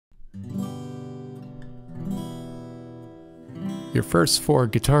your first 4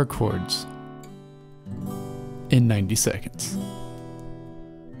 guitar chords in 90 seconds.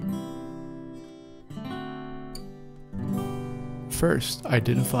 First,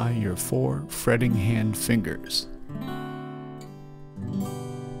 identify your 4 fretting hand fingers.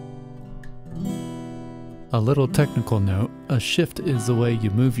 A little technical note, a shift is the way you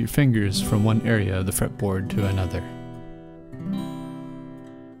move your fingers from one area of the fretboard to another.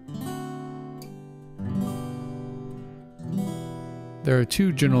 There are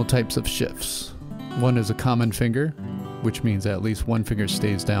 2 general types of shifts. One is a common finger, which means at least one finger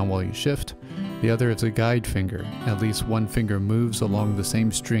stays down while you shift. The other is a guide finger. At least one finger moves along the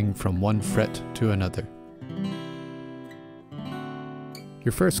same string from one fret to another.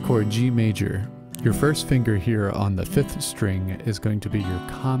 Your first chord, G major. Your first finger here on the 5th string is going to be your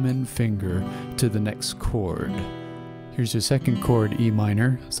common finger to the next chord. Here's your second chord, E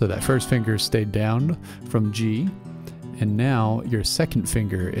minor, so that first finger stayed down from G, and now your second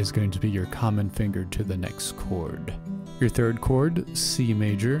finger is going to be your common finger to the next chord. Your third chord, C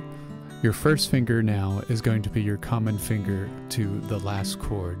major, your first finger now is going to be your common finger to the last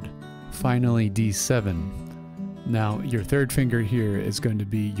chord. Finally, D7. Now, your third finger here is going to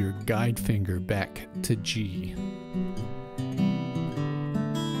be your guide finger back to G.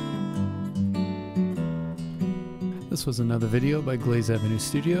 This was another video by Glaize Avenue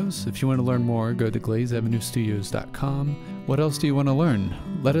Studios. If you want to learn more, go to glaizeavenuestudios.com. What else do you want to learn?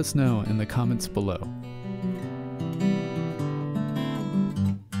 Let us know in the comments below.